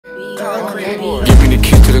Give me the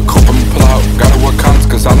key to the coupe, I'ma pull out. Gotta work counts,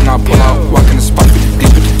 cause I do not pull out. Walk in the spot, 50 deep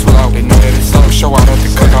with the tool out. They know that it's up, show out at the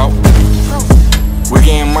cookout. We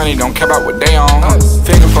getting money, don't care about what they on.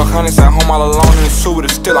 Figure for hundreds at home all alone in the suit with a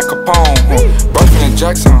still like Capone. Birthing in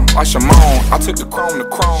Jackson, like Shimon. I took the chrome to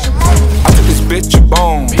chrome. I took this bitch a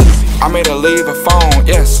bone. I made her leave her phone,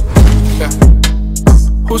 yes. Yeah.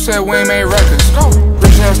 Who said we ain't made records?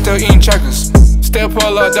 Rich ass still eating checkers. Still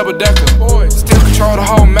pull up double decker. Still control the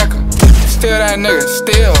whole mecca. Still that nigga,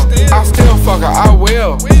 still. I still fuck her, I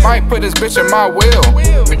will. Might put this bitch in my will.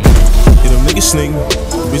 Yeah, them niggas sneak me.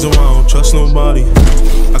 Reason why I don't trust nobody.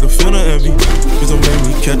 I can feel the envy. Reason make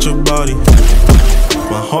me catch a body.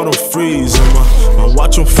 My heart on freeze and my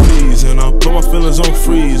watch on freeze. And I put my feelings on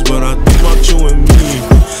freeze. But I think about you and me.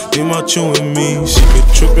 Think about you and me. She could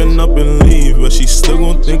trippin' up and leave, but she still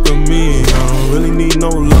gon' think of me. I don't really need no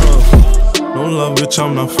love. No love, bitch,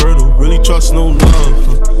 I'm not fertile. Really trust no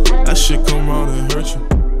love. That shit come around and hurt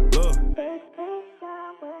you.